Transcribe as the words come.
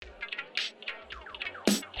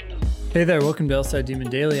Hey there, welcome to LSAT Demon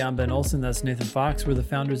Daily. I'm Ben Olson, that's Nathan Fox. We're the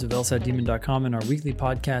founders of LSATdemon.com and our weekly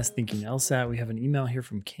podcast, Thinking LSAT. We have an email here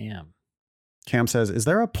from Cam. Cam says, is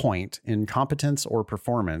there a point in competence or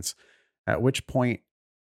performance at which point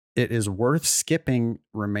it is worth skipping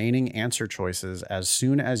remaining answer choices as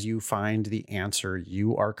soon as you find the answer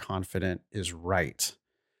you are confident is right?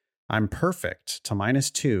 I'm perfect to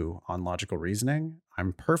 -2 on logical reasoning.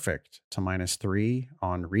 I'm perfect to -3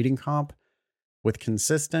 on reading comp with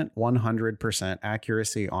consistent 100%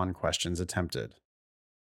 accuracy on questions attempted.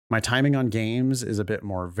 My timing on games is a bit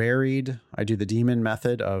more varied. I do the demon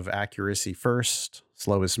method of accuracy first,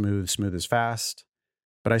 slow is smooth, smooth is fast,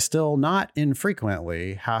 but I still not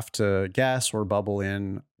infrequently have to guess or bubble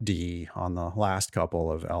in D on the last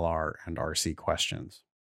couple of LR and RC questions.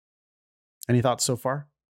 Any thoughts so far?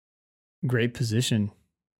 Great position.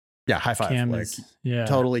 Yeah, high five. Cam like, is, yeah.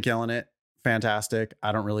 Totally killing it. Fantastic.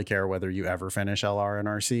 I don't really care whether you ever finish LR and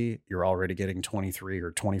RC. You're already getting 23 or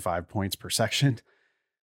 25 points per section.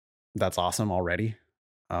 That's awesome already.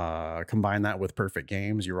 Combine that with perfect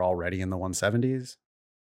games, you're already in the 170s.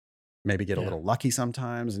 Maybe get a little lucky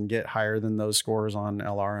sometimes and get higher than those scores on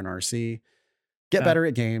LR and RC. Get better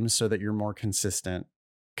at games so that you're more consistent,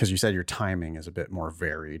 because you said your timing is a bit more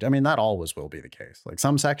varied. I mean, that always will be the case. Like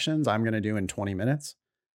some sections I'm going to do in 20 minutes.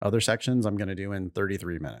 Other sections I'm going to do in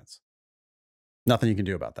 33 minutes. Nothing you can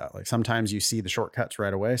do about that. Like sometimes you see the shortcuts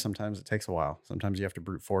right away. Sometimes it takes a while. Sometimes you have to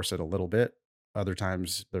brute force it a little bit. Other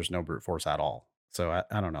times there's no brute force at all. So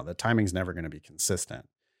I don't know. The timing's never going to be consistent.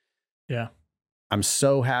 Yeah. I'm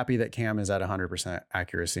so happy that Cam is at 100%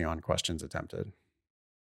 accuracy on questions attempted.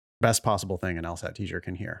 Best possible thing an LSAT teacher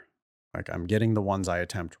can hear. Like, I'm getting the ones I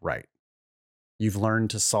attempt right. You've learned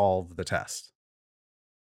to solve the test.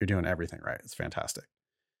 You're doing everything right. It's fantastic.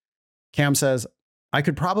 Cam says, I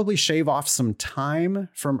could probably shave off some time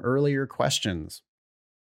from earlier questions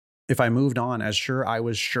if I moved on as sure I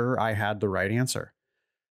was sure I had the right answer.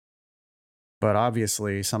 But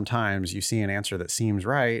obviously, sometimes you see an answer that seems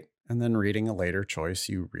right, and then reading a later choice,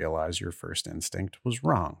 you realize your first instinct was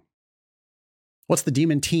wrong. What's the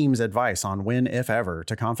demon team's advice on when, if ever,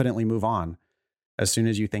 to confidently move on as soon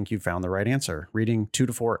as you think you've found the right answer? Reading 2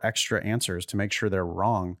 to 4 extra answers to make sure they're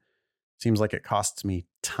wrong seems like it costs me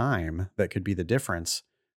time that could be the difference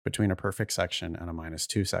between a perfect section and a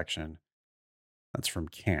 -2 section. That's from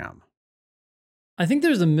Cam. I think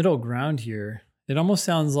there's a middle ground here. It almost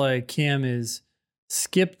sounds like Cam is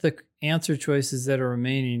skip the answer choices that are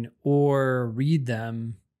remaining or read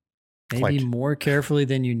them maybe more carefully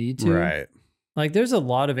than you need to. Right. Like there's a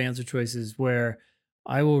lot of answer choices where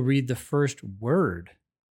I will read the first word.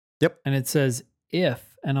 Yep. And it says if,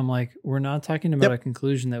 and I'm like, we're not talking about a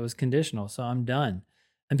conclusion that was conditional, so I'm done.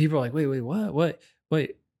 And people are like, wait, what,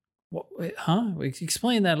 huh?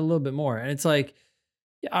 Explain that a little bit more. And it's like,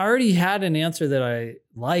 I already had an answer that I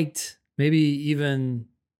liked, maybe even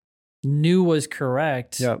knew was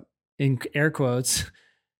correct in air quotes.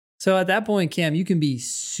 So at that point, Cam, you can be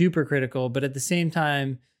super critical, but at the same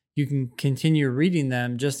time, you can continue reading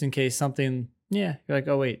them just in case something, you're like,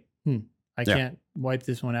 oh, wait, I can't wipe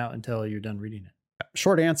this one out until you're done reading it.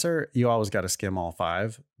 Short answer, you always got to skim all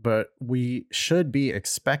 5, but we should be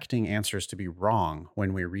expecting answers to be wrong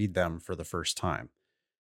when we read them for the first time.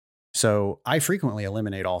 So I frequently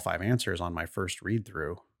eliminate all 5 answers on my first read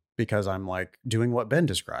through because I'm like doing what Ben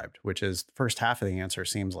described, which is the first half of the answer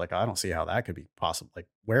seems like, I don't see how that could be possible. Like,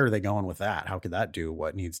 where are they going with that? How could that do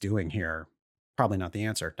what needs doing here? Probably not the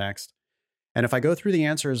answer. Next. And if I go through the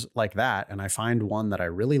answers like that and I find one that I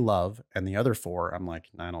really love and the other 4, I'm like,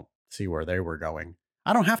 I don't see where they were going.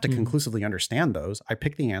 I don't have to conclusively understand those. I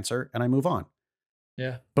pick the answer and I move on.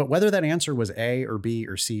 Yeah. But whether that answer was A or B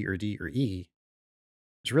or C or D or E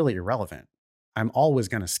is really irrelevant. I'm always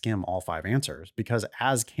going to skim all 5 answers because,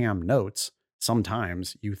 as Cam notes,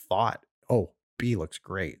 sometimes you thought, oh, B looks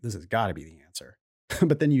great. This has got to be the answer.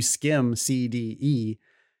 But then you skim C, D, E,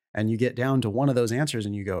 and you get down to one of those answers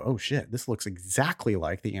and you go, oh shit, this looks exactly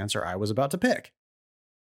like the answer I was about to pick.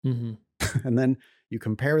 And then you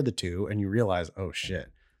compare the two and you realize, oh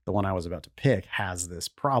shit, the one I was about to pick has this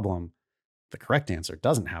problem. The correct answer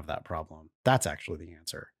doesn't have that problem. That's actually the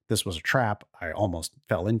answer. This was a trap I almost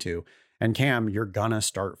fell into. And Cam, you're gonna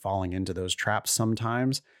start falling into those traps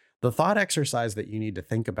sometimes. The thought exercise that you need to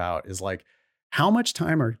think about is like, how much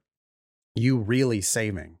time are you really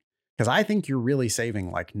saving? Because I think you're really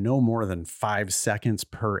saving like no more than 5 seconds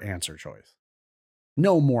per answer choice.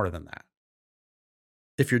 No more than that,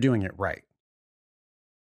 if you're doing it right.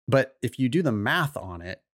 But if you do the math on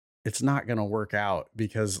it, it's not going to work out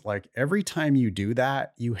because like every time you do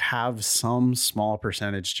that, you have some small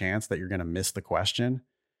percentage chance that you're going to miss the question.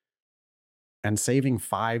 and saving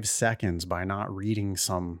 5 seconds by not reading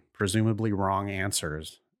some presumably wrong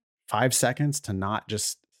answers, 5 seconds to not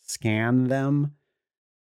just scan them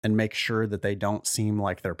and make sure that they don't seem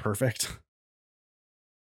like they're perfect.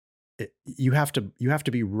 You have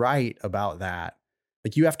to be right about that.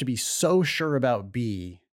 Like, you have to be so sure about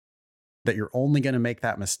B that you're only going to make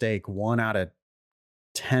that mistake 1 out of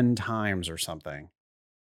 10 times or something.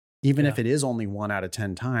 Even if it is only 1 out of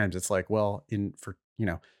 10 times, it's like, well, for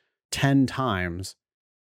 10 times,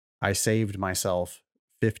 I saved myself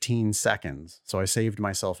 15 seconds. So I saved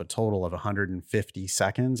myself a total of 150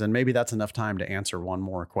 seconds. And maybe that's enough time to answer one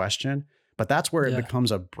more question. But that's where it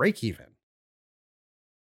becomes a break even.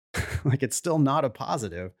 Like, it's still not a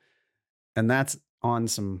positive. And that's on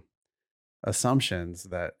some assumptions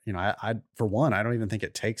that, I for one, I don't even think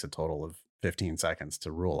it takes a total of 15 seconds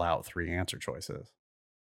to rule out 3 answer choices.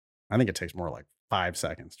 I think it takes more like 5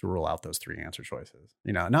 seconds to rule out those 3 answer choices.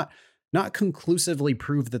 Not conclusively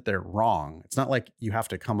prove that they're wrong. It's not like you have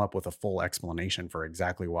to come up with a full explanation for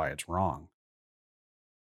exactly why it's wrong.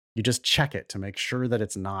 You just check it to make sure that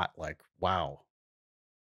it's not like, wow,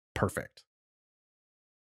 perfect.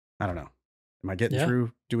 I don't know. Am I getting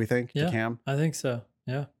through, do we think, to Cam? I think so.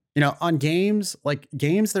 Yeah. On games,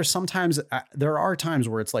 there are times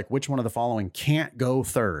where it's like, which one of the following can't go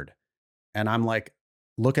third? And I'm like,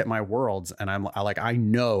 look at my worlds and I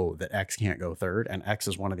know that X can't go third and X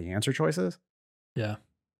is one of the answer choices. Yeah.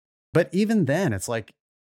 But even then, it's like,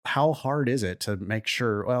 how hard is it to make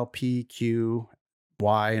sure, well, P, Q,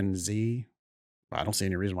 Y, and Z, I don't see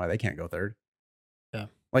any reason why they can't go third. Yeah.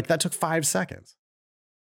 Like, that took 5 seconds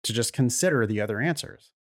to just consider the other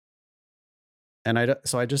answers. And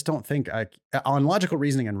I just don't think on logical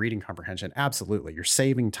reasoning and reading comprehension, absolutely, you're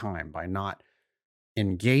saving time by not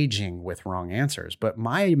engaging with wrong answers. But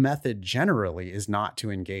my method generally is not to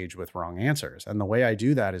engage with wrong answers. And the way I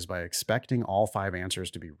do that is by expecting all 5 answers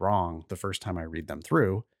to be wrong the first time I read them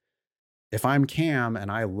through. If I'm Cam and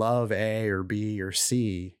I love A or B or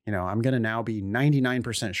C, I'm going to now be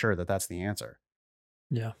 99% sure that that's the answer.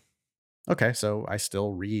 Yeah. Okay, so I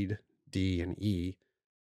still read D and E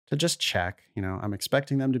to just check. I'm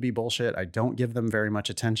expecting them to be bullshit. I don't give them very much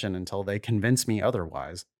attention until they convince me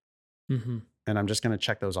otherwise. Mm-hmm. And I'm just going to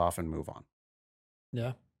check those off and move on.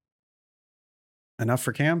 Yeah. Enough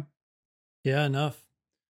for Cam? Yeah, enough.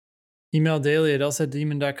 Email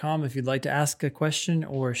daily@lsatdemon.com if you'd like to ask a question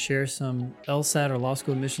or share some LSAT or law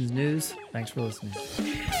school admissions news. Thanks for listening.